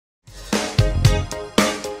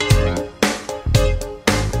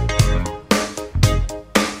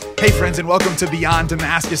Hey friends, and welcome to Beyond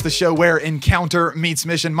Damascus, the show where encounter meets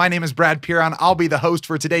mission. My name is Brad Pierron. I'll be the host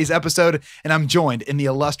for today's episode, and I'm joined in the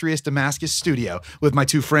illustrious Damascus studio with my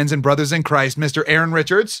two friends and brothers in Christ, Mr. Aaron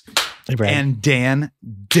Richards and Dan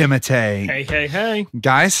DeMatte. Hey, hey, hey.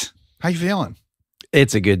 Guys, how you feeling?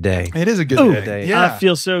 It's a good day. It is a good day. Yeah. I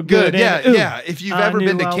feel so good. Yeah. If you've ever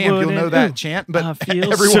been to camp, you'll know that chant, but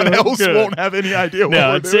everyone else won't have any idea what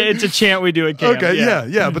we're doing. It's a chant we do at camp. Okay,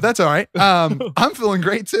 yeah, but that's all right. I'm feeling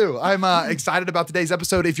great too. I'm excited about today's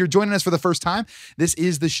episode. If you're joining us for the first time, this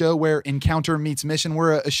is the show where encounter meets mission.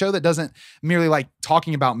 We're a show that doesn't merely like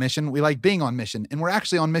talking about mission. We like being on mission, and we're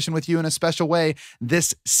actually on mission with you in a special way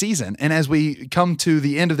this season. And as we come to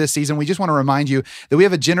the end of this season, we just want to remind you that we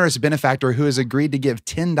have a generous benefactor who has agreed to give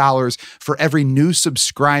 $10 for every new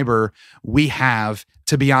subscriber we have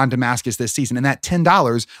to Beyond Damascus this season. And that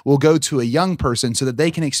 $10 will go to a young person so that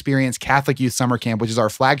they can experience Catholic Youth Summer Camp, which is our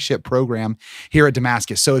flagship program here at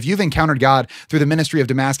Damascus. So if you've encountered God through the ministry of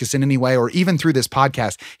Damascus in any way, or even through this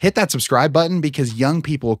podcast, hit that subscribe button, because young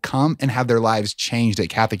people come and have their lives changed at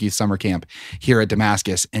Catholic Youth Summer Camp here at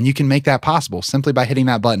Damascus. And you can make that possible simply by hitting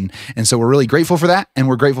that button. And so we're really grateful for that. And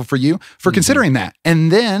we're grateful for you for considering that.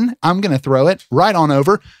 And then I'm going to throw it right on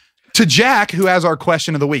over to Jack, who has our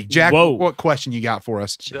question of the week. Jack, what question you got for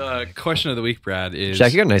us? The question of the week, Brad, is...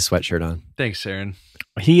 Jack, you got a nice sweatshirt on. Thanks, Aaron.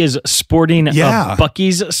 He is sporting a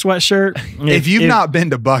Buc-ee's sweatshirt. If you've not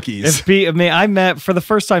been to Buc-ee's. I met, for the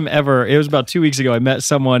first time ever, it was about 2 weeks ago, I met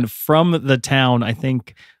someone from the town, I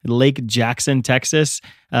think Lake Jackson, Texas,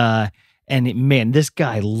 and man, this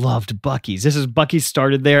guy loved Buc-ee's. Buc-ee's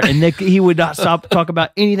started there, and he would not stop talk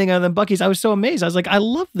about anything other than Buc-ee's. I was so amazed. I was like, I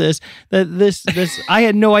love this. I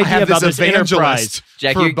had no idea about this enterprise.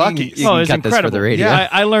 Jack, for you Buc-ee's. You can cut this for the radio. Yeah.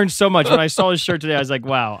 I learned so much. When I saw his shirt today, I was like,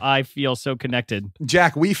 wow, I feel so connected.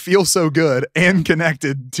 Jack, we feel so good and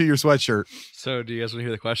connected to your sweatshirt. So do you guys want to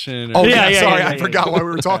hear the question? Oh, sorry. I forgot why we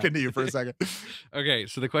were talking to you for a second. Okay,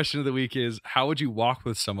 so the question of the week is, how would you walk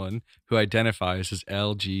with someone who identifies as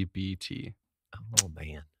LGBT? Oh,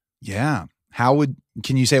 man. Yeah.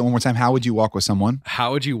 Can you say it one more time? How would you walk with someone?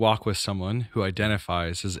 How would you walk with someone who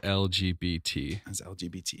identifies as LGBT? As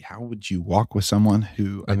LGBT. How would you walk with someone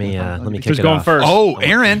who... Let me kick Who's it going off. first? Oh,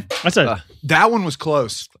 Aaron. That one was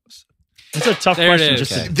close. That's a tough question.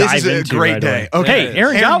 This is a great day. Okay,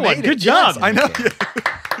 Aaron got one. Good job. Yes, I know.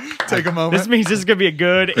 Take a moment. This means this is going to be a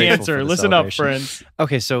good answer. Listen up, friends.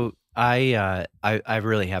 Okay, so I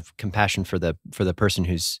really have compassion for the person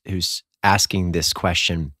who's asking this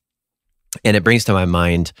question, and it brings to my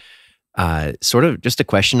mind sort of just a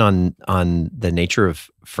question on the nature of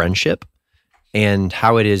friendship and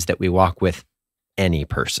how it is that we walk with any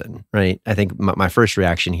person, right? I think my first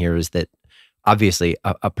reaction here is that obviously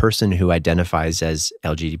a person who identifies as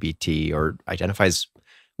LGBT or identifies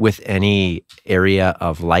with any area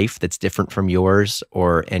of life that's different from yours,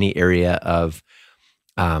 or any area of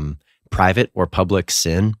private or public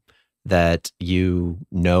sin that you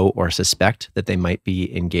know or suspect that they might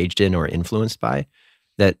be engaged in or influenced by,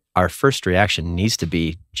 that our first reaction needs to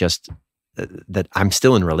be just that I'm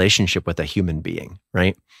still in relationship with a human being,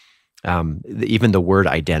 right? Even the word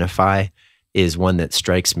identify is one that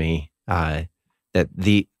strikes me, that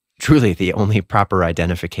truly the only proper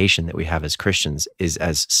identification that we have as Christians is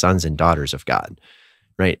as sons and daughters of God,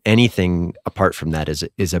 right? Anything apart from that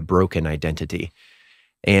is a broken identity.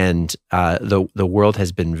 And the world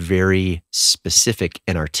has been very specific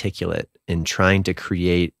and articulate in trying to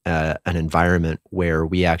create an environment where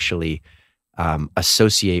we actually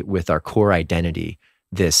associate with our core identity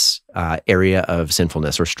this area of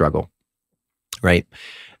sinfulness or struggle, right?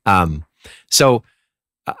 So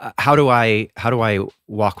how do I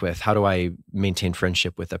maintain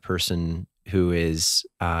friendship with a person who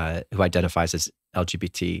identifies as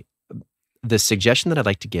LGBT? The suggestion that I'd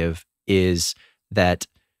like to give is that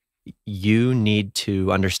you need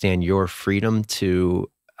to understand your freedom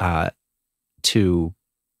to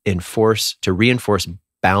reinforce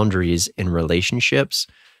boundaries in relationships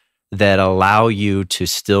that allow you to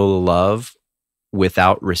still love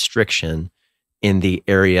without restriction in the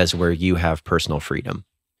areas where you have personal freedom.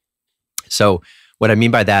 So what I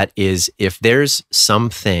mean by that is, if there's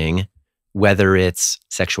something, whether it's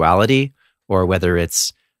sexuality or whether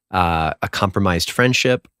it's a compromised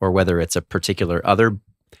friendship or whether it's a particular other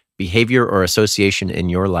behavior or association in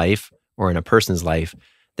your life or in a person's life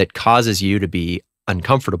that causes you to be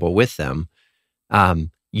uncomfortable with them,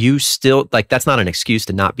 you still, that's not an excuse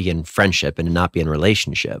to not be in friendship and to not be in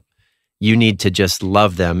relationship. You need to just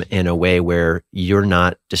love them in a way where you're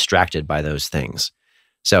not distracted by those things.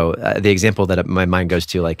 So the example that my mind goes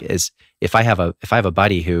to like is if I have a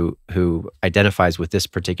buddy who identifies with this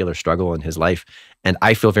particular struggle in his life, and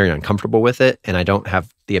I feel very uncomfortable with it, and I don't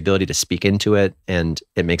have the ability to speak into it, and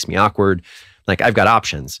it makes me awkward, like I've got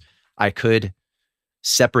options. I could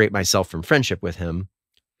separate myself from friendship with him,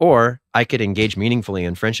 or I could engage meaningfully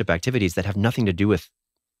in friendship activities that have nothing to do with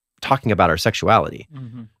talking about our sexuality,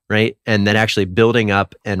 right? And then actually building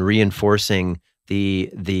up and reinforcing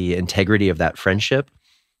the integrity of that friendship.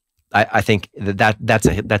 I think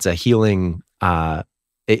that's a healing. It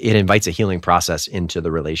invites a healing process into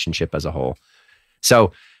the relationship as a whole.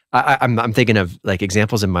 So I'm thinking of like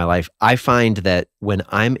examples in my life. I find that when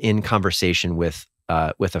I'm in conversation with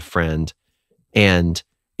a friend, and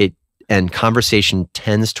conversation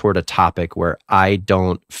tends toward a topic where I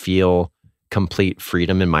don't feel complete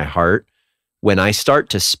freedom in my heart, when I start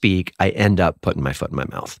to speak, I end up putting my foot in my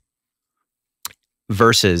mouth.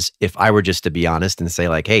 Versus if I were just to be honest and say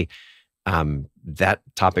like, hey, that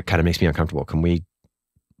topic kind of makes me uncomfortable. Can we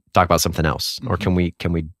talk about something else? Or can we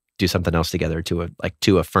do something else together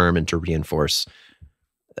to affirm and to reinforce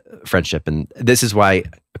friendship? And this is why,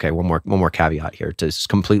 okay, one more caveat here to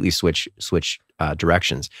completely switch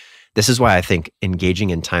directions. This is why I think engaging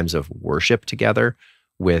in times of worship together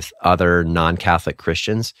with other non-Catholic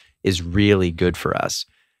Christians is really good for us,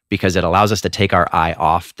 because it allows us to take our eye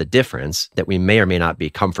off the difference that we may or may not be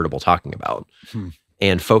comfortable talking about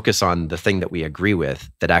and focus on the thing that we agree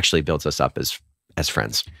with that actually builds us up as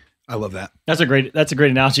friends. I love that. That's a great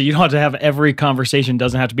analogy. You don't have to have every conversation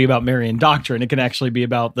doesn't have to be about Marian doctrine. It can actually be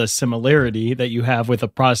about the similarity that you have with a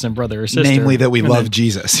Protestant brother or sister. Namely that we love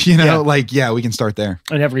Jesus, we can start there.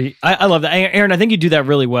 And I love that. Aaron, I think you do that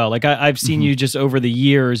really well. Like I've seen you just over the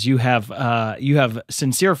years, you have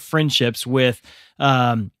sincere friendships with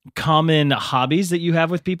common hobbies that you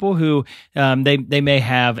have with people who they may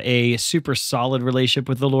have a super solid relationship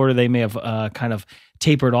with the Lord, or they may have kind of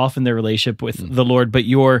tapered off in their relationship with the Lord, but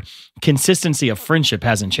your consistency of friendship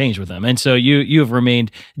hasn't changed with them. And so you have remained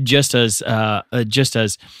just as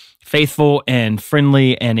faithful and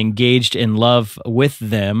friendly and engaged in love with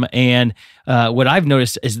them. And what I've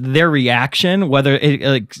noticed is their reaction, whether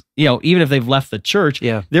even if they've left the church,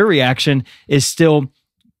 their reaction is still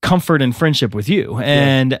comfort and friendship with you,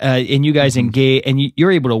 and you guys engage, and you're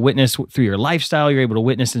able to witness through your lifestyle. You're able to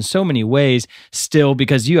witness in so many ways still,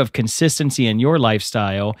 because you have consistency in your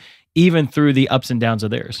lifestyle, even through the ups and downs of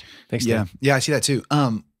theirs. Thanks. Yeah, Dave. Yeah, I see that too.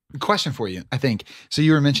 Question for you. I think so.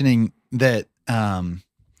 You were mentioning that.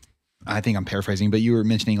 I think I'm paraphrasing, but you were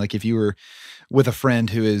mentioning like if you were with a friend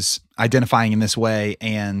who is identifying in this way,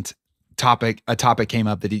 and a topic came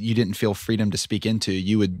up that you didn't feel freedom to speak into,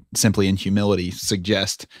 you would simply in humility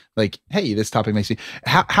suggest like, hey, this topic makes me,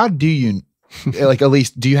 how do you like, at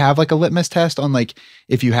least do you have like a litmus test on like,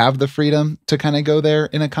 if you have the freedom to kind of go there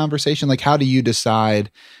in a conversation, like how do you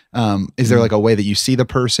decide, is there like a way that you see the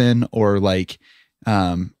person, or like,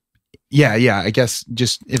 I guess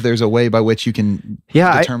just if there's a way by which you can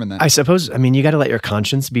determine that. I suppose, you got to let your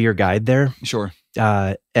conscience be your guide there. Sure.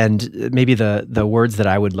 And maybe the words that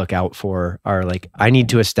I would look out for are like, I need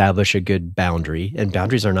to establish a good boundary, and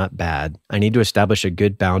boundaries are not bad. I need to establish a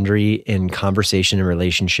good boundary in conversation and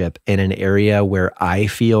relationship in an area where I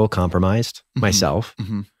feel compromised myself.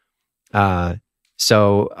 I've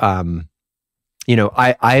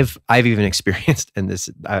even experienced, and this,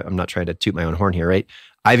 I'm not trying to toot my own horn here, right?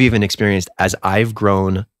 I've even experienced as I've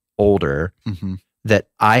grown older that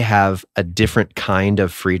I have a different kind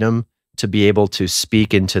of freedom to be able to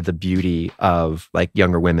speak into the beauty of like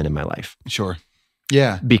younger women in my life. Sure.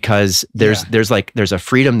 Yeah. Because there's a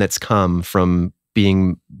freedom that's come from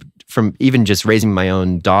even just raising my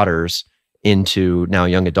own daughters into now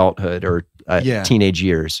young adulthood or teenage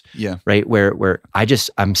years. Yeah. Right. Where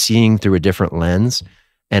I'm seeing through a different lens,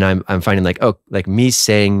 and I'm finding like, oh, like me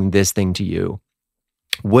saying this thing to you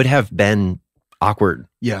would have been awkward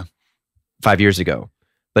 5 years ago,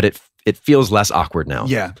 but it feels less awkward now.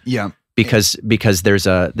 Yeah. Yeah. Because there's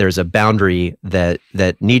a boundary that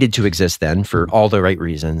needed to exist then for all the right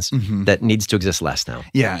reasons that needs to exist less now.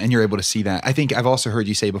 Yeah, and you're able to see that. I think I've also heard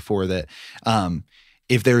you say before that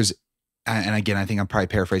if there's, and again, I think I'm probably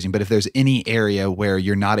paraphrasing, but if there's any area where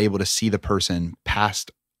you're not able to see the person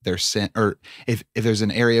past their sin, or if there's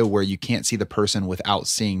an area where you can't see the person without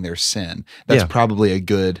seeing their sin, that's probably a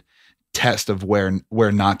good test of where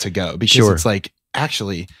not to go, because it's like,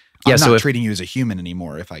 actually, I'm not treating you as a human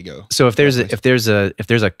anymore if I go. So if there's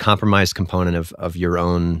a compromised component of your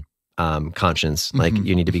own conscience, like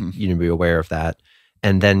you need to be aware of that.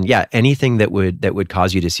 And then anything that would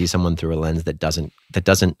cause you to see someone through a lens that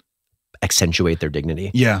doesn't accentuate their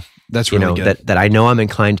dignity. Yeah, that's really good. That I know I'm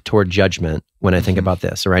inclined toward judgment when I think about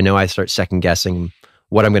this, or I know I start second guessing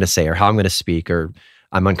what I'm going to say or how I'm going to speak, or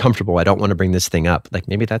I'm uncomfortable. I don't want to bring this thing up. Like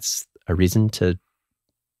maybe that's a reason to.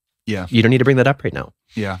 Yeah, you don't need to bring that up right now.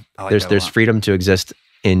 Yeah, I like there's freedom to exist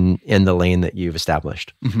in the lane that you've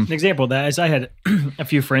established. An example of that is I had a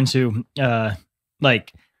few friends who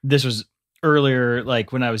like this was earlier,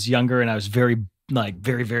 like when I was younger and I was very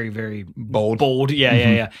very bold.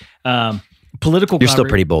 Yeah. Political. You're still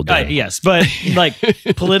pretty bold. Yes, but like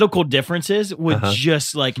political differences would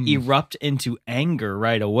just like erupt into anger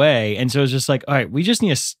right away, and so it's just like, all right, we just need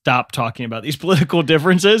to stop talking about these political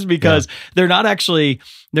differences because they're not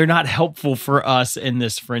helpful for us in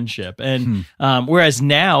this friendship. And whereas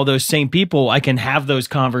now those same people, I can have those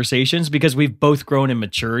conversations because we've both grown in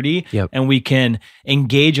maturity, and we can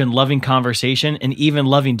engage in loving conversation and even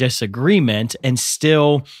loving disagreement, and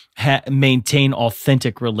still maintain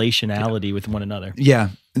authentic relationality with one another. Yeah,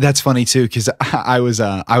 that's funny too, because I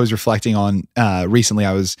was reflecting on recently.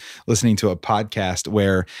 I was listening to a podcast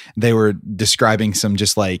where they were describing some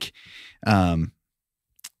just like some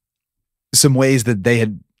ways that they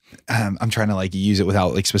had. I'm trying to like use it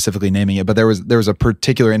without like specifically naming it, but there was a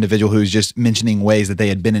particular individual who was just mentioning ways that they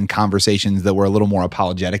had been in conversations that were a little more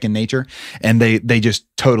apologetic in nature, and they just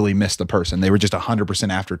totally missed the person. They were just 100%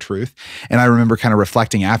 after truth. And I remember kind of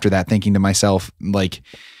reflecting after that, thinking to myself, like,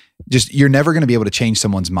 just you're never going to be able to change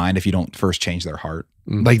someone's mind if you don't first change their heart.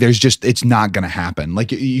 Like it's not going to happen.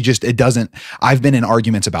 Like it doesn't. I've been in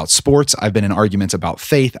arguments about sports. I've been in arguments about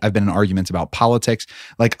faith. I've been in arguments about politics.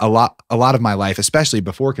 Like a lot of my life, especially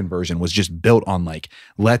before conversion, was just built on like,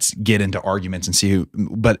 let's get into arguments and see who,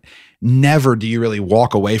 but never do you really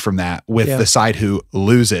walk away from that with the side who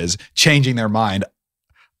loses, changing their mind.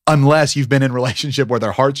 Unless you've been in a relationship where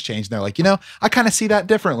their hearts change, and they're like, I kind of see that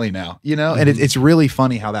differently now, and it's really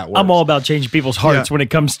funny how that works. I'm all about changing people's hearts when it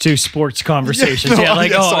comes to sports conversations.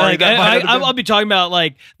 I'll be talking about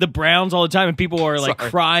like the Browns all the time, and people are like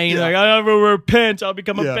crying, like I will repent, I'll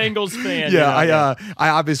become a Bengals fan. I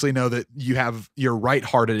obviously know that you're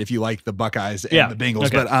right-hearted if you like the Buckeyes and the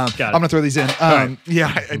Bengals, but I'm gonna throw these in.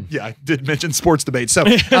 I did mention sports debate, so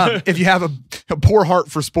if you have a poor heart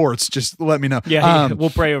for sports, just let me know. We'll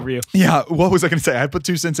pray over you. Yeah. What was I going to say? I put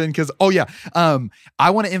 2 cents in because, I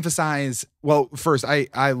want to emphasize, well, first,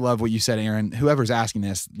 I love what you said, Aaron. Whoever's asking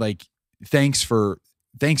this, like, thanks for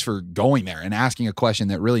going there and asking a question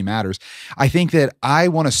that really matters. I think that I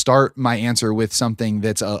want to start my answer with something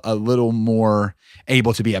that's a little more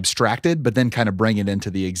able to be abstracted, but then kind of bring it into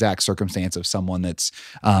the exact circumstance of someone that's,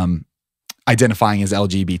 identifying as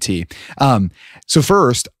LGBT. So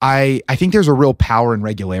first, I think there's a real power in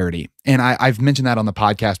regularity. And I've mentioned that on the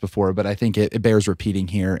podcast before, but I think it bears repeating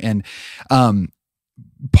here. And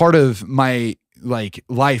part of my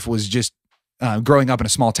life was just growing up in a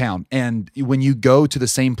small town. And when you go to the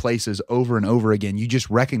same places over and over again, you just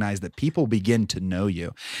recognize that people begin to know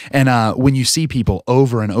you. And when you see people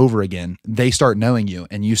over and over again, they start knowing you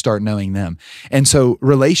and you start knowing them. And so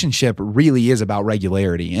relationship really is about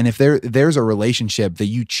regularity. And if there's a relationship that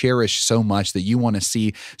you cherish so much that you want to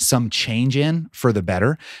see some change in for the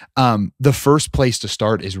better, the first place to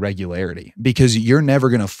start is regularity, because you're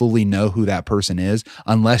never going to fully know who that person is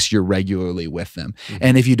unless you're regularly with them.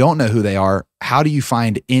 And if you don't know who they are, how do you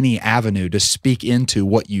find any avenue to speak into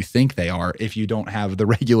what you think they are if you don't have the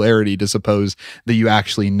regularity to suppose that you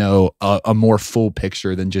actually know a more full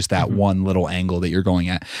picture than just that one little angle that you're going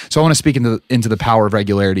at? So I want to speak into the power of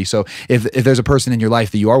regularity. So if there's a person in your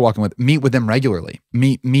life that you are walking with, meet with them regularly.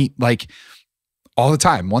 Meet like all the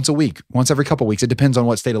time, once a week, once every couple of weeks. It depends on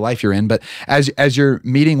what state of life you're in. But as you're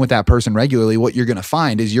meeting with that person regularly, what you're going to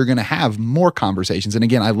find is you're going to have more conversations. And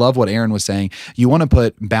again, I love what Aaron was saying. You want to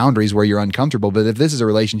put boundaries where you're uncomfortable. But if this is a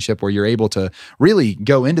relationship where you're able to really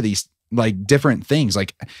go into these like different things,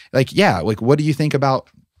 like what do you think about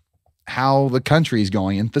how the country is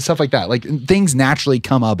going and stuff like that? Like things naturally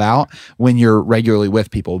come about when you're regularly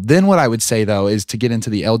with people. Then what I would say though is to get into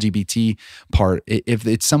the LGBT part. If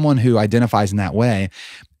it's someone who identifies in that way,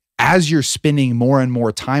 as you're spending more and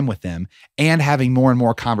more time with them and having more and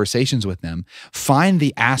more conversations with them, find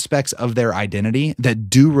the aspects of their identity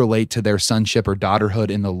that do relate to their sonship or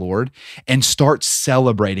daughterhood in the Lord and start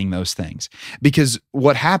celebrating those things. Because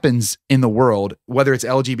what happens in the world, whether it's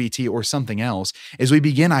LGBT or something else, is we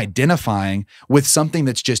begin identifying with something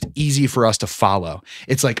that's just easy for us to follow.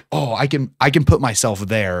 It's like, oh, I can put myself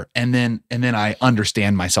there, and then I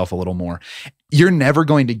understand myself a little more. You're never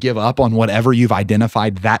going to give up on whatever you've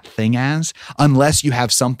identified that thing as unless you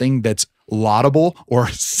have something that's laudable or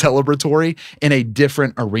celebratory in a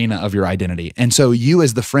different arena of your identity. And so you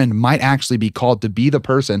as the friend might actually be called to be the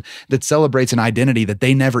person that celebrates an identity that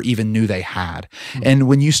they never even knew they had. And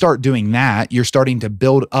when you start doing that, you're starting to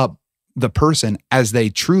build up the person as they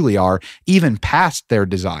truly are, even past their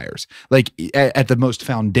desires. Like at the most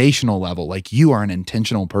foundational level, like you are an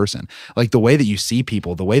intentional person. Like the way that you see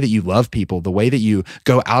people, the way that you love people, the way that you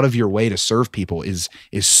go out of your way to serve people is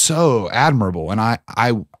so admirable. And I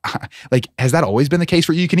like, has that always been the case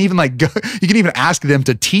for you? You can even like go, you can even ask them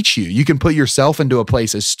to teach you. You can put yourself into a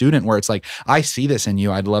place as student where it's like, I see this in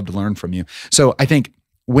you. I'd love to learn from you. So I think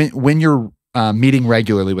when you're meeting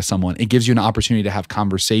regularly with someone, it gives you an opportunity to have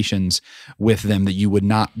conversations with them that you would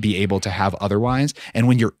not be able to have otherwise. And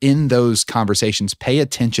when you're in those conversations, pay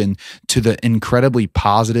attention to the incredibly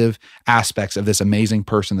positive aspects of this amazing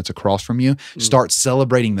person that's across from you. Start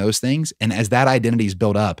celebrating those things. And as that identity is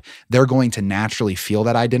built up, they're going to naturally feel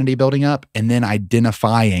that identity building up. And then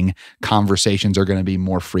identifying conversations are going to be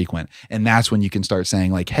more frequent. And that's when you can start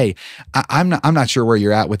saying like, hey, I'm not sure where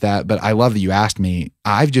you're at with that, but I love that you asked me.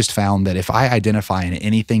 I've just found that if I identify in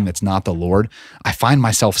anything that's not the Lord, I find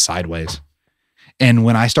myself sideways. And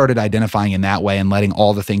when I started identifying in that way and letting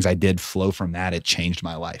all the things I did flow from that, it changed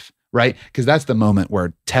my life, right? Because that's the moment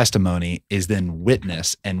where testimony is then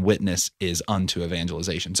witness, and witness is unto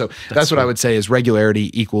evangelization. So that's what I would say is regularity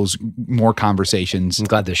equals more conversations. I'm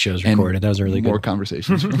glad this show's recorded. That was a really more good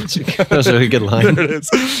conversations. That was a really good line. There it is.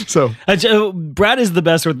 So Brad is the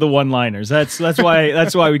best with the one-liners. That's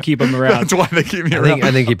why we keep him around. That's why they keep me around.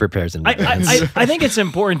 I think he prepares in advance. I think it's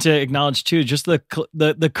important to acknowledge too, just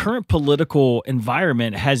the current political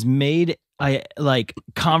environment has made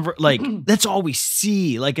that's all we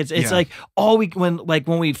see. Like it's like all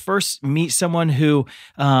when we first meet someone who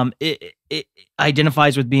it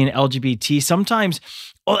identifies with being LGBT, sometimes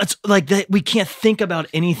it's like that we can't think about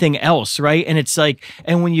anything else, right? And it's like,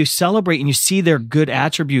 and when you celebrate and you see their good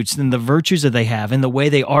attributes and the virtues that they have and the way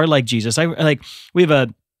they are like Jesus, we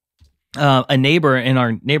have a neighbor in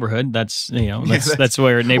our neighborhood. That's that's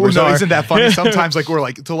where neighbors are. Isn't that funny? Sometimes like we're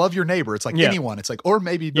like to love your neighbor. It's like anyone. It's like, or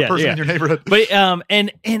maybe the person in your neighborhood. But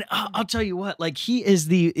and I'll tell you what, like he is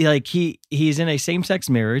he's in a same-sex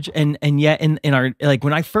marriage, and yet in our, like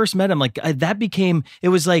when I first met him, like that became, it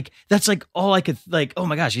was like that's like all I could, like, oh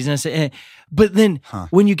my gosh, he's in a. But then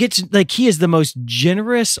when you get to, like, he is the most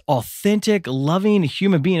generous, authentic, loving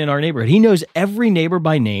human being in our neighborhood. He knows every neighbor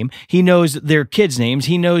by name. He knows their kids' names.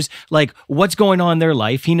 He knows like what's going on in their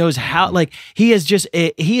life. He knows how, like he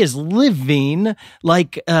is living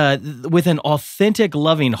like with an authentic,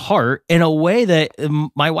 loving heart in a way that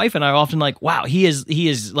my wife and I are often like, wow, he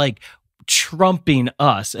is like trumping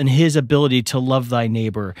us and his ability to love thy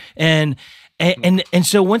neighbor. And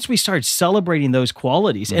so once we start celebrating those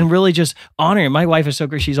qualities and really just honoring, my wife is so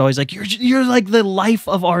great. She's always like, you're like the life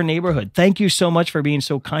of our neighborhood. Thank you so much for being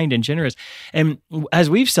so kind and generous. And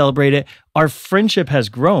as we've celebrated, our friendship has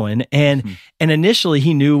grown. And initially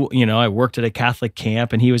he knew, I worked at a Catholic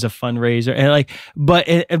camp and he was a fundraiser, and but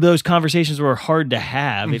those conversations were hard to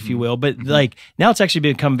have, if you will. But like now it's actually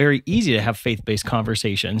become very easy to have faith-based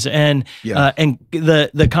conversations. And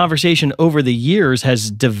the conversation over the years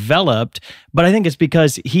has developed, but I think it's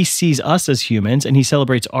because he sees us as humans and he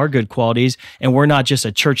celebrates our good qualities, and we're not just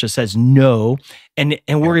a church that says no. And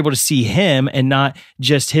we're able to see him and not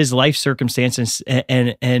just his life circumstances,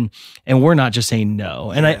 and we're not just saying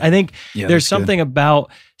no. And I think there's something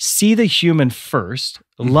about see the human first,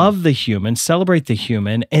 love the human, celebrate the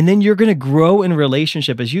human, and then you're going to grow in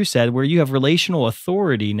relationship, as you said, where you have relational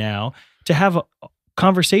authority now to have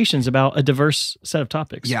conversations about a diverse set of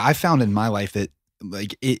topics. Yeah, I found in my life that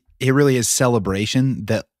like it really is celebration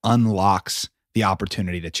that unlocks the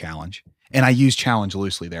opportunity to challenge. And I use challenge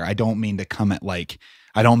loosely there. I don't mean to come at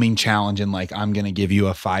I don't mean challenge and like, I'm going to give you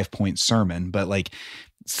a 5-point sermon, but like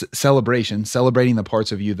celebrating the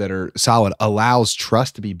parts of you that are solid allows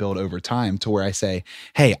trust to be built over time to where I say,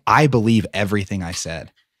 hey, I believe everything I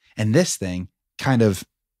said. And this thing kind of,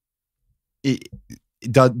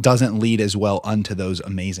 doesn't lead as well unto those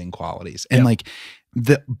amazing qualities. And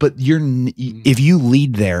if you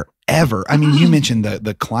lead there ever, I mean, you mentioned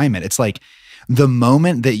the climate. It's like, the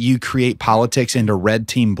moment that you create politics into red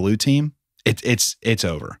team, blue team, it's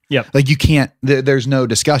over. Yeah. Like you can't, there's no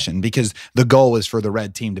discussion, because the goal is for the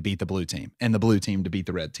red team to beat the blue team and the blue team to beat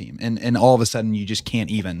the red team. And all of a sudden you just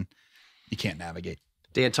can't navigate.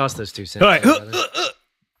 Dan, toss those 2 cents. All right.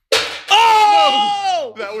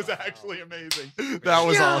 Oh! That was actually amazing. That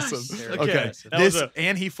was awesome. Okay.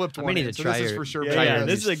 And he flipped one. need to so try this is your- for sure. Yeah, Brad.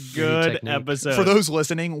 this is a good episode. For those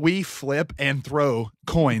listening, we flip and throw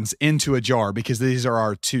coins into a jar because these are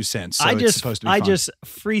our 2 cents. So it's supposed to be fun. I just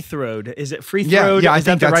free throwed. Is it free Yeah, throwed? I Is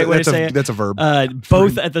that think the right way to that's say it? That's a verb.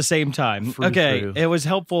 Both at the same time. Frou Okay, frou. it was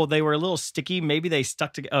helpful. They were a little sticky. Maybe they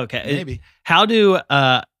stuck together. Okay, Maybe. How do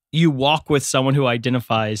you walk with someone who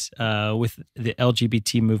identifies with the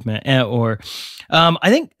LGBT movement, I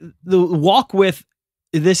think the walk with.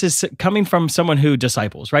 This is coming from someone who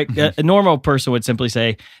disciples, right? A normal person would simply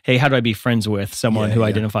say, hey, how do I be friends with someone who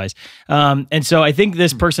identifies? And so I think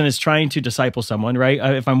this person is trying to disciple someone, right?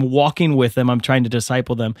 If I'm walking with them, I'm trying to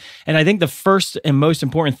disciple them. And I think the first and most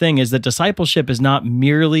important thing is that discipleship is not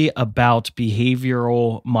merely about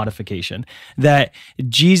behavioral modification. That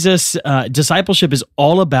discipleship is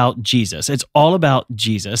all about Jesus. It's all about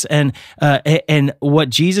Jesus. And what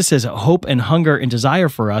Jesus' hope and hunger and desire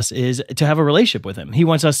for us is to have a relationship with him. He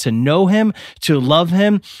wants us to know him, to love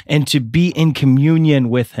him, and to be in communion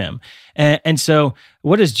with him. And so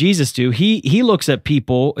what does Jesus do? He looks at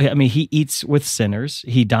people. I mean, he eats with sinners.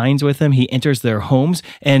 He dines with them. He enters their homes,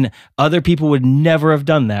 and other people would never have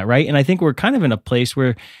done that, right? And I think we're kind of in a place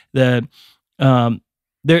where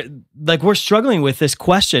we're struggling with this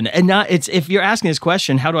question, and if you're asking this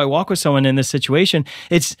question, how do I walk with someone in this situation?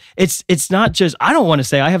 It's not just, I don't want to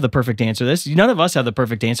say I have the perfect answer to this. None of us have the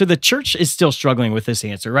perfect answer. The church is still struggling with this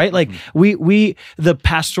answer, right? Like the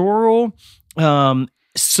pastoral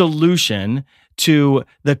solution to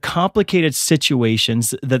the complicated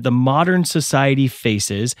situations that the modern society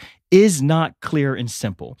faces is not clear and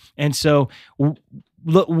simple. And so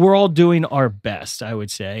we're all doing our best, I would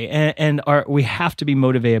say, and we have to be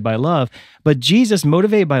motivated by love. But Jesus,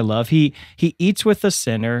 motivated by love, he eats with the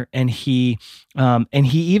sinner, and he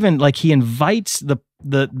even he invites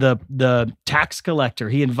the tax collector,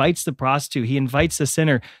 he invites the prostitute, he invites the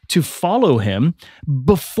sinner to follow him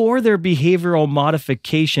before their behavioral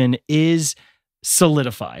modification is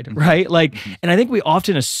solidified, right? And I think we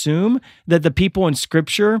often assume that the people in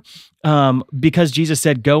Scripture, because Jesus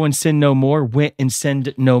said, "Go and sin no more," went and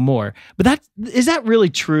sinned no more. But is that really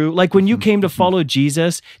true? Like when you came to follow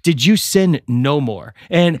Jesus, did you sin no more?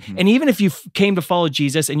 And even if you came to follow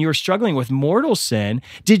Jesus and you were struggling with mortal sin,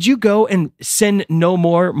 did you go and sin no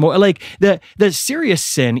more? Like the serious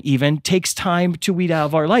sin even takes time to weed out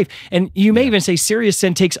of our life. And you may even say serious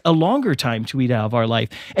sin takes a longer time to weed out of our life.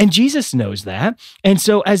 And Jesus knows that. And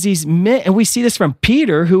so as these men, and we see this from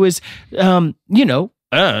Peter, who is,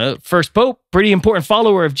 first pope, pretty important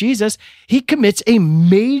follower of Jesus, he commits a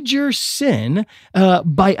major sin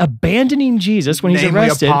by abandoning Jesus when he's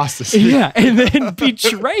arrested. Apostasy. Yeah, and then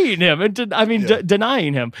betraying him and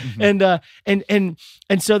denying him. And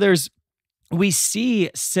so we see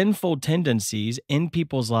sinful tendencies in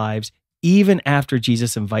people's lives even after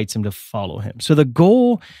Jesus invites him to follow him. So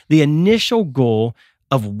the initial goal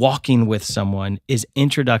of walking with someone is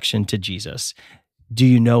introduction to Jesus. Do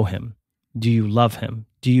you know him? Do you love him?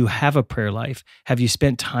 Do you have a prayer life? Have you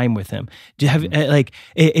spent time with him? Do you have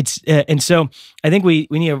and so I think we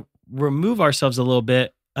need to remove ourselves a little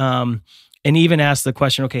bit and even ask the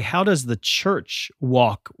question, okay, how does the church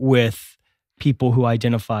walk with people who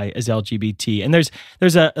identify as LGBT? And there's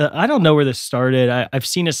I don't know where this started. I've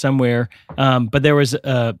seen it somewhere, but there was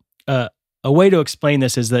a way to explain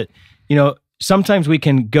this is that, sometimes we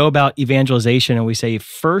can go about evangelization and we say,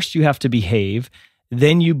 first you have to behave,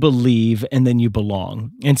 then you believe, and then you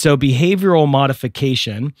belong. And so behavioral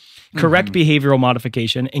modification, correct behavioral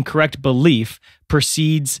modification, and correct belief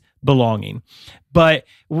precedes belonging. But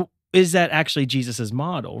is that actually Jesus's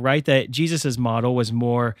model, right? That Jesus's model was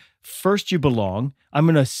more, first you belong. I'm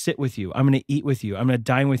going to sit with you. I'm going to eat with you. I'm going to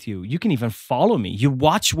dine with you. You can even follow me. You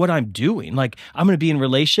watch what I'm doing. Like, I'm going to be in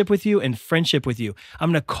relationship with you and friendship with you. I'm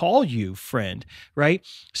going to call you friend, right?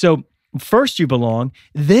 So first you belong,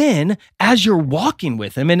 then as you're walking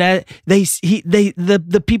with him, and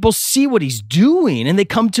the people see what he's doing and they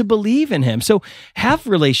come to believe in him. So have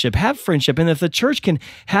relationship, have friendship, and if the church can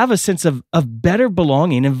have a sense of better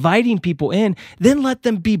belonging, inviting people in, then let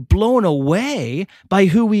them be blown away by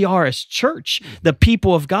who we are as church, the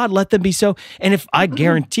people of God. Let them be so. And if I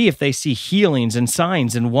guarantee, if they see healings and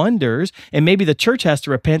signs and wonders, and maybe the church has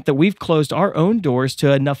to repent that we've closed our own doors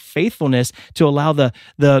to enough faithfulness to allow the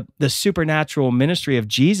supernatural ministry of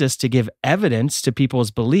Jesus to give evidence to people's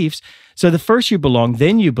beliefs. So the first you belong,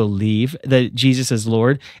 then you believe that Jesus is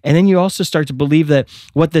Lord, and then you also start to believe that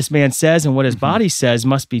what this man says and what his body says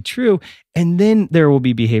must be true, and then there will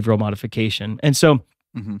be behavioral modification. And so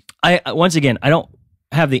I don't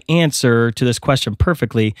have the answer to this question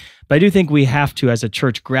perfectly, but I do think we have to, as a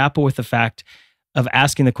church, grapple with the fact of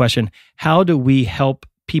asking the question, how do we help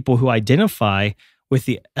people who identify with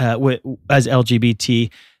as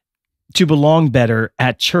LGBT to belong better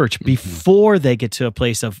at church before they get to a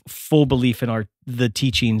place of full belief in the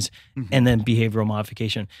teachings and then behavioral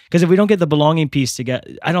modification? Because if we don't get the belonging piece together,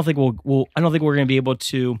 I don't think we're going to be able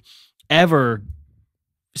to ever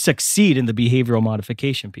succeed in the behavioral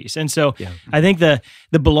modification piece. And so I think the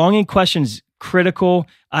belonging question's critical.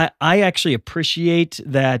 I actually appreciate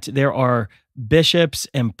that there are bishops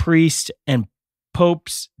and priests and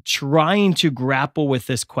popes trying to grapple with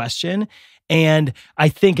this question. And I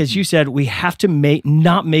think, as you said, we have to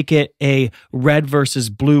not make it a red versus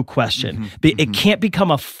blue question. It can't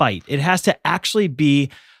become a fight. It has to actually be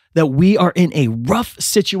that we are in a rough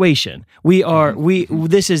situation.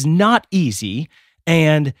 This is not easy.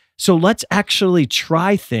 And so let's actually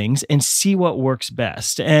try things and see what works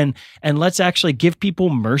best. And let's actually give people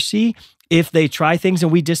mercy if they try things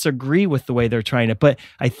and we disagree with the way they're trying it. But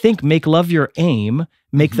I think make love your aim,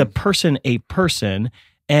 make the person a person,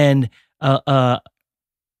 and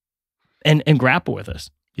grapple with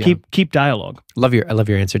this. Yeah. Keep dialogue. I love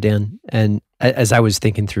your answer, Dan. And as I was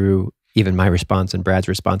thinking through even my response and Brad's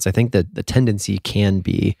response, I think that the tendency can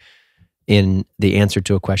be in the answer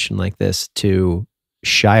to a question like this to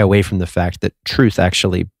shy away from the fact that truth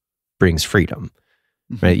actually brings freedom,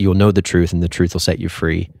 right? You'll know the truth and the truth will set you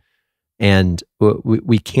free. And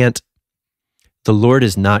we can't, the Lord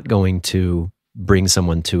is not going to bring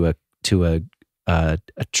someone to a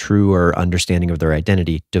truer understanding of their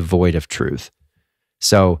identity devoid of truth.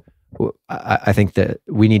 So I think that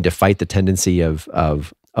we need to fight the tendency of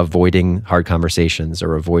avoiding hard conversations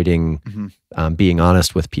or avoiding being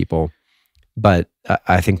honest with people. But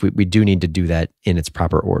I think we do need to do that in its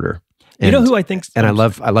proper order. And, you know who I think, and I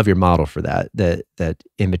love your model for that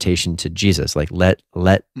invitation to Jesus. Like let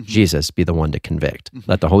Jesus be the one to convict.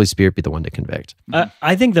 Let the Holy Spirit be the one to convict.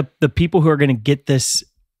 I think the people who are going to get this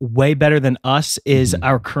way better than us is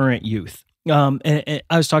our current youth. And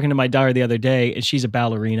I was talking to my daughter the other day, and she's a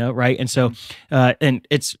ballerina, right? And so, and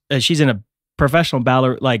she's in a professional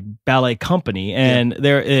ballet company, and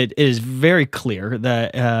there it is very clear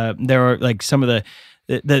that there are like some of the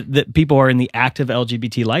people who are in the active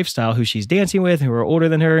LGBT lifestyle who she's dancing with, who are older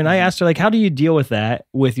than her. And I asked her, like, how do you deal with that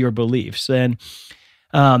with your beliefs? And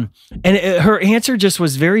her answer just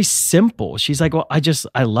was very simple. She's like, well,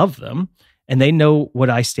 I love them, and they know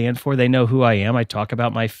what I stand for. They know who I am. I talk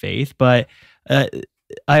about my faith, but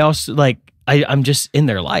I also I'm just in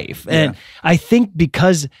their life. And I think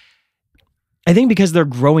because they're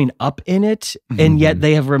growing up in it, and yet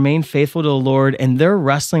they have remained faithful to the Lord, and they're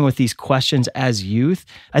wrestling with these questions as youth,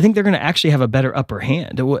 I think they're going to actually have a better upper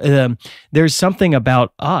hand. There's something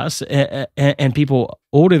about us and people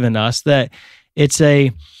older than us that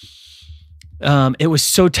it was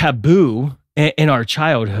so taboo in our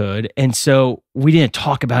childhood, and so we didn't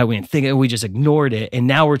talk about it, we didn't think it, we just ignored it, and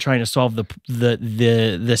now we're trying to solve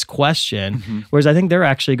this question. Whereas I think they're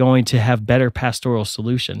actually going to have better pastoral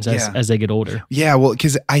solutions as they get older. Yeah, well,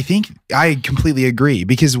 because I think I completely agree.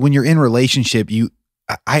 Because when you're in relationship,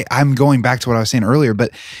 I'm going back to what I was saying earlier,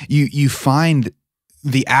 but you find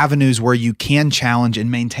the avenues where you can challenge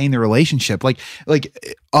and maintain the relationship. Like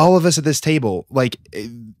all of us at this table, like,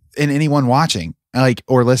 and anyone watching, like,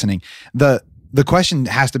 or listening, the question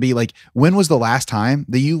has to be like, when was the last time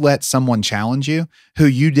that you let someone challenge you who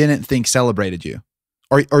you didn't think celebrated you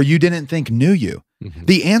or you didn't think knew you?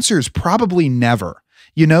 The answer is probably never.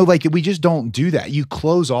 You know, like, we just don't do that. You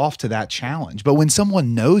close off to that challenge. But when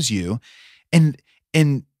someone knows you, and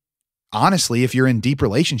honestly, if you're in deep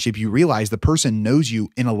relationship, you realize the person knows you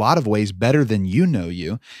in a lot of ways better than you know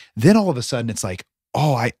you, then all of a sudden it's like,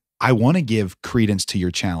 oh, I want to give credence to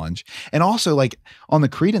your challenge. And also, like, on the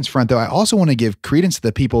credence front, though, I also want to give credence to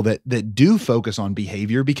the people that do focus on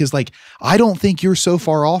behavior, because, like, I don't think you're so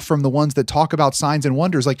far off from the ones that talk about signs and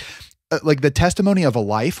wonders. Like the testimony of a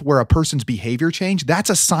life where a person's behavior changed,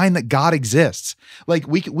 that's a sign that God exists. Like,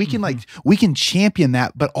 we can champion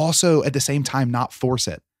that, but also at the same time not force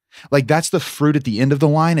it. Like, that's the fruit at the end of the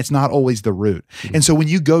line. It's not always the root. And so when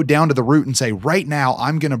you go down to the root and say, right now,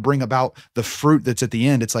 I'm going to bring about the fruit that's at the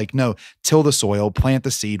end, it's like, no, till the soil, plant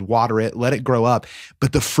the seed, water it, let it grow up.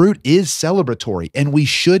 But the fruit is celebratory, and we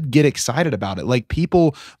should get excited about it. Like,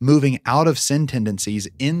 people moving out of sin tendencies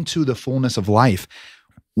into the fullness of life.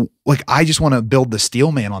 Like, I just want to build the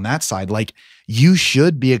steel man on that side. Like, you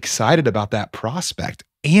should be excited about that prospect.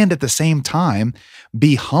 and at the same time,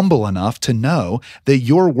 be humble enough to know that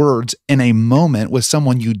your words in a moment with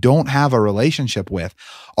someone you don't have a relationship with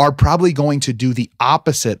are probably going to do the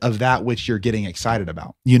opposite of that which you're getting excited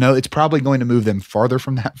about. It's probably going to move them farther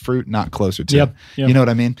from that fruit, not closer to. Yep. You know what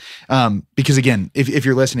I mean? Because again, if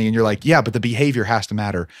you're listening and you're like, yeah, but the behavior has to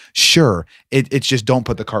matter. Sure. It's just don't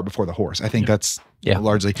put the cart before the horse. I think that's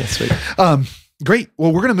largely. That's sweet. Great.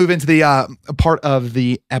 Well, we're going to move into the part of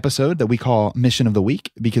the episode that we call Mission of the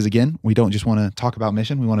Week, because again, we don't just want to talk about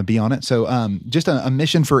mission. We want to be on it. So just a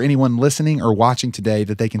mission for anyone listening or watching today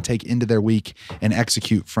that they can take into their week and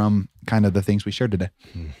execute from kind of the things we shared today.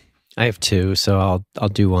 I have two, so I'll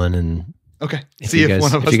do one, and okay. If you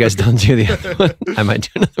guys don't do the other one, I might do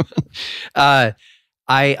another one.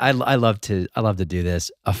 I love to do this.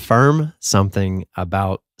 Affirm something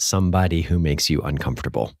about somebody who makes you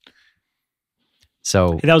uncomfortable.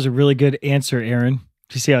 So Hey, that was a really good answer, Aaron.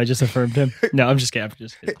 Did you see how I just affirmed him? No, I'm just kidding.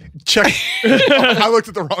 Check. I looked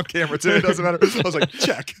at the wrong camera too. It doesn't matter. I was like,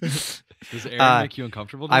 check. Does Aaron make you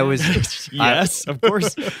uncomfortable? Yes, of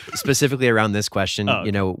course. Specifically around this question,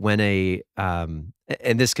 Oh. when and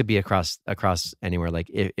this could be across anywhere. Like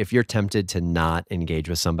if you're tempted to not engage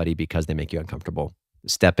with somebody because they make you uncomfortable,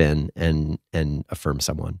 step in and affirm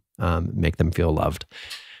someone, make them feel loved.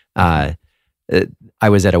 I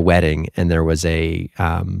was at a wedding, and there was a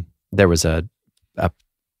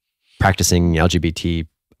practicing LGBT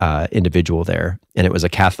individual there, and it was a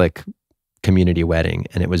Catholic community wedding,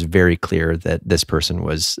 and it was very clear that this person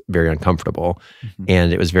was very uncomfortable,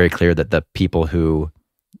 and it was very clear that the people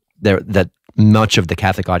that much of the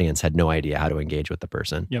Catholic audience had no idea how to engage with the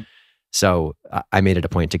person. Yep. So I made it a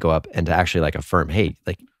point to go up and to actually affirm, hey,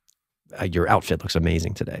 your outfit looks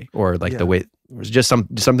amazing today, or the way. It was just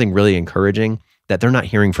something really encouraging that they're not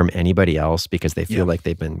hearing from anybody else because they feel like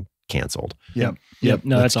they've been canceled. Yep.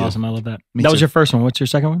 No, that's awesome. I love that. Me That too. was your first one. What's your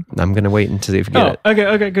second one? I'm going to wait until you get it.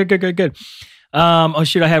 Okay. Good. Oh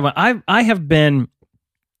shoot, I had one. I have been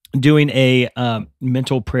doing a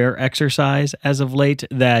mental prayer exercise as of late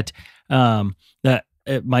that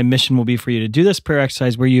my mission will be for you to do this prayer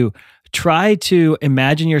exercise where you try to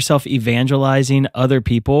imagine yourself evangelizing other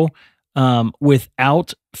people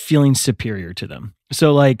without feeling superior to them.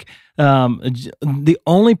 So the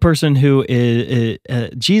only person who is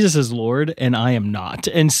Jesus is Lord and I am not.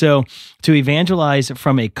 And so to evangelize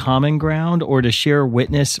from a common ground or to share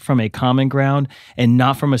witness from a common ground and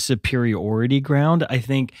not from a superiority ground, I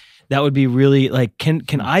think that would be really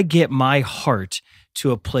can I get my heart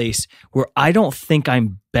to a place where I don't think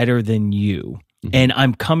I'm better than you, and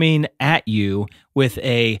I'm coming at you with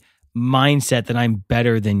a mindset that I'm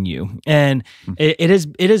better than you. And it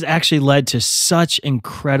has actually led to such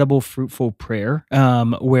incredible fruitful prayer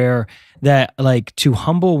where that to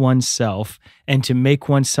humble oneself and to make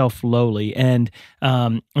oneself lowly and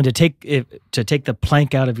to take the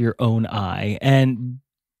plank out of your own eye and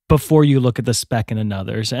before you look at the speck in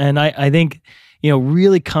another's. And I think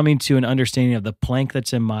really coming to an understanding of the plank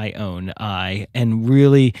that's in my own eye and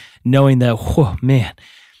really knowing that, whoa, man,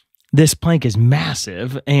 this plank is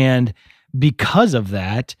massive. And because of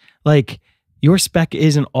that, your speck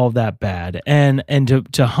isn't all that bad. And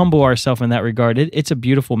to humble ourselves in that regard, it's a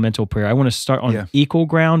beautiful mental prayer. I want to start on equal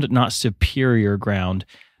ground, not superior ground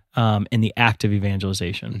in the act of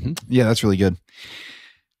evangelization. Yeah, that's really good.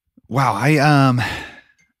 Wow.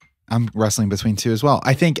 I'm wrestling between two as well.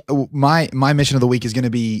 I think my mission of the week is going to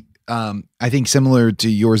be, I think similar to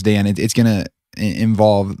yours, Dan. It's going to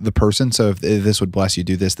involve the person. So if this would bless you,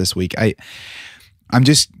 do this week. I'm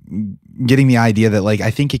just getting the idea that I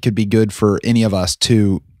think it could be good for any of us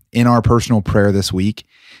to, in our personal prayer this week,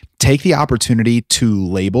 take the opportunity to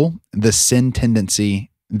label the sin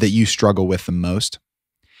tendency that you struggle with the most.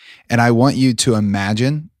 And I want you to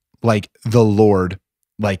imagine the Lord,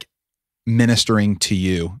 ministering to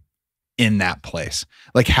you in that place.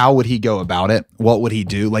 How would he go about it? What would he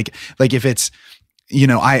do? If it's,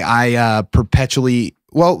 I perpetually,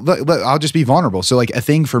 I'll just be vulnerable. So a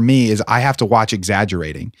thing for me is I have to watch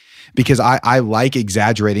exaggerating because I like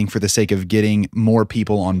exaggerating for the sake of getting more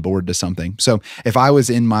people on board to something. So if I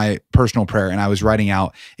was in my personal prayer and I was writing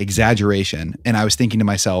out exaggeration and I was thinking to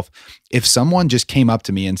myself, if someone just came up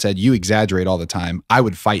to me and said, you exaggerate all the time, I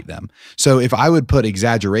would fight them. So if I would put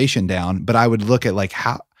exaggeration down, but I would look at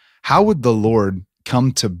how would the Lord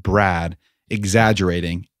come to Brad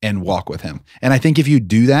exaggerating and walk with him? And I think if you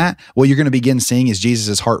do that, what you're going to begin seeing is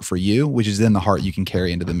Jesus' heart for you, which is then the heart you can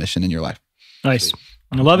carry into the mission in your life. Nice.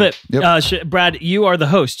 I love it. Yep. Brad, you are the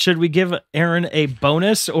host. Should we give Aaron a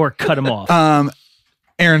bonus or cut him off?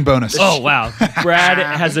 Aaron bonus. Oh, wow. Brad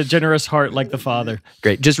has a generous heart like the Father.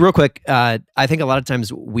 Great. Just real quick, I think a lot of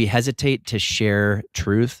times we hesitate to share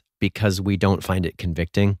truth because we don't find it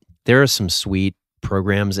convicting. There are some sweet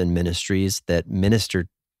programs and ministries that minister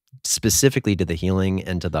specifically to the healing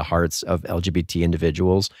and to the hearts of LGBT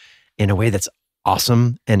individuals in a way that's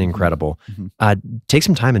awesome and incredible. Take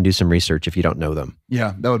some time and do some research if you don't know them.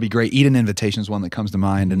 Yeah, that would be great. Eden Invitation is one that comes to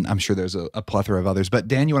mind, and I'm sure there's a plethora of others. But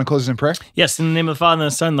Dan, you want to close us in prayer? Yes, in the name of the Father,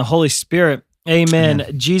 and the Son, and the Holy Spirit. Amen.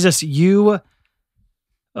 Jesus, you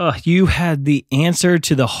had the answer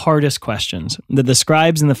to the hardest questions. The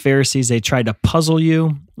scribes and the Pharisees, they tried to puzzle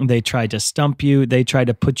you. They tried to stump you. They tried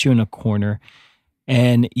to put you in a corner.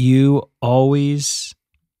 And you always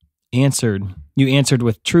answered. You answered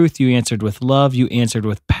with truth. You answered with love. You answered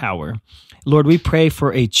with power. Lord, we pray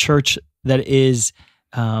for a church that is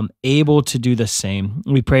able to do the same.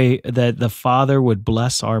 We pray that the Father would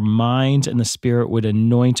bless our minds and the Spirit would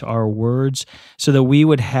anoint our words so that we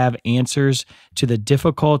would have answers to the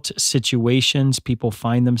difficult situations people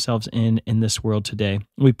find themselves in this world today.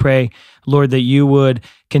 We pray, Lord, that you would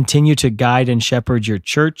continue to guide and shepherd your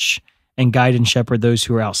church and guide and shepherd those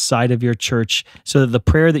who are outside of your church so that the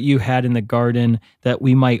prayer that you had in the garden that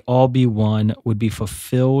we might all be one would be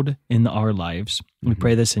fulfilled in our lives. We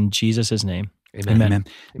pray this in Jesus' name. Amen. Amen.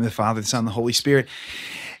 In the Father, the Son, and the Holy Spirit.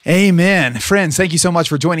 Amen. Friends, thank you so much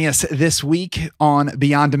for joining us this week on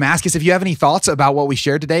Beyond Damascus. If you have any thoughts about what we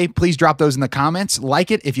shared today, please drop those in the comments. Like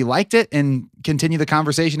it if you liked it, and continue the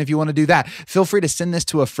conversation if you want to do that. Feel free to send this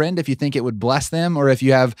to a friend if you think it would bless them, or if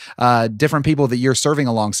you have different people that you're serving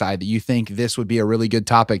alongside that you think this would be a really good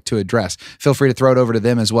topic to address. Feel free to throw it over to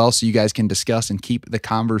them as well so you guys can discuss and keep the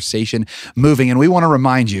conversation moving. And we want to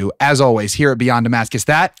remind you, as always, here at Beyond Damascus,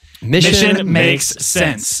 that Mission makes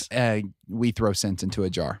sense. We throw sense into a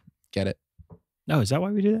jar. Get it? Oh, is that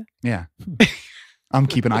why we do that? Yeah. I'm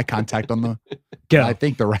keeping eye contact on the. Go. I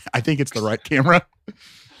think it's the right camera.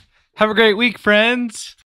 Have a great week,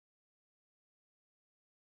 friends.